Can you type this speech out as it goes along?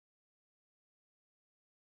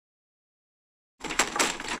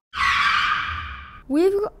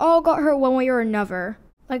We've all got hurt one way or another,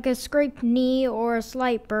 like a scraped knee or a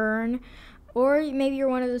slight burn, or maybe you're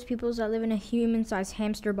one of those people that live in a human-sized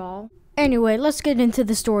hamster ball. Anyway, let's get into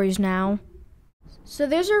the stories now. So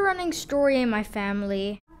there's a running story in my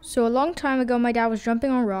family. So a long time ago, my dad was jumping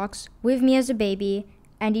on rocks with me as a baby,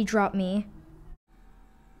 and he dropped me.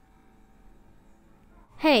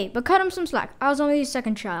 Hey, but cut him some slack. I was only his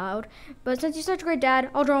second child, but since he's such a great dad,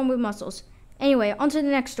 I'll draw him with muscles. Anyway, on to the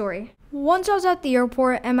next story. Once I was at the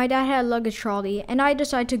airport and my dad had a luggage trolley and I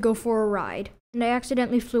decided to go for a ride and I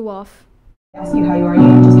accidentally flew off. Ask you how you are,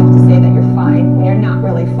 you just have to say that you're fine when you're not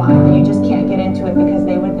really fine, but you just can't get into it because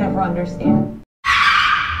they would never understand.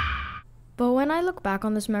 But when I look back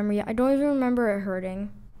on this memory, I don't even remember it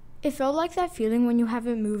hurting. It felt like that feeling when you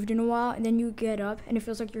haven't moved in a while and then you get up and it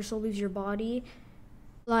feels like your soul leaves your body.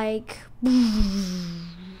 Like...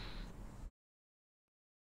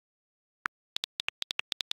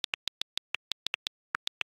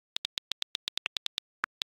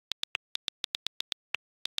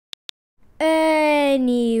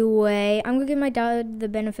 Anyway, I'm gonna give my dad the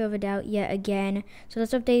benefit of a doubt yet again. So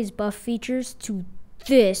let's update his buff features to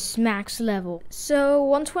this max level. So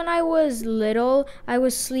once when I was little, I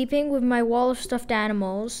was sleeping with my wall of stuffed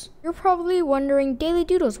animals. You're probably wondering, Daily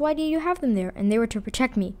Doodles, why do you have them there? And they were to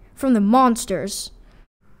protect me from the monsters.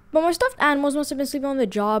 But my stuffed animals must have been sleeping on the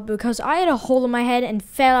job because I had a hole in my head and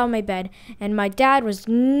fell out of my bed. And my dad was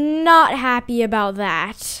not happy about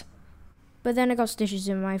that. But then I got stitches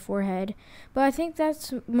in my forehead. But I think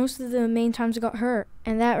that's most of the main times I got hurt.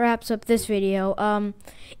 And that wraps up this video.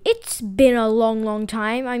 It's been a long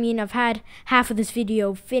time. I mean, I've had half of this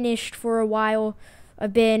video finished for a while.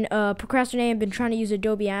 I've been procrastinating. I've been trying to use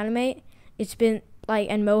Adobe Animate. It's been like,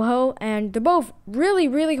 and Moho. And they're both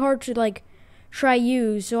really hard to like try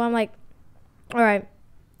use. So I'm like, alright.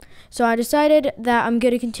 So I decided that I'm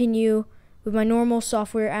going to continue with my normal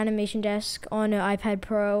software Animation Desk on an iPad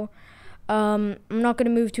Pro. I'm not going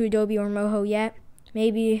to move to Adobe or Moho yet.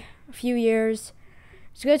 Maybe a few years.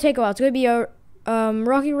 It's going to take a while. It's going to be a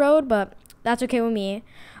rocky road, but that's okay with me.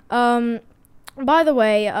 By the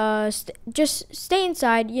way, just stay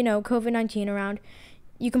inside, you know, COVID-19 around.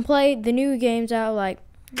 You can play the new games out like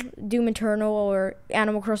Doom Eternal or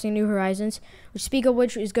Animal Crossing New Horizons, which speak of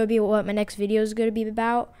which is going to be what my next video is going to be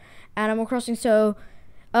about, Animal Crossing. So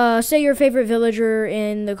say your favorite villager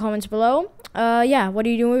in the comments below. Yeah, what are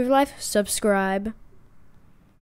you doing with your life? Subscribe.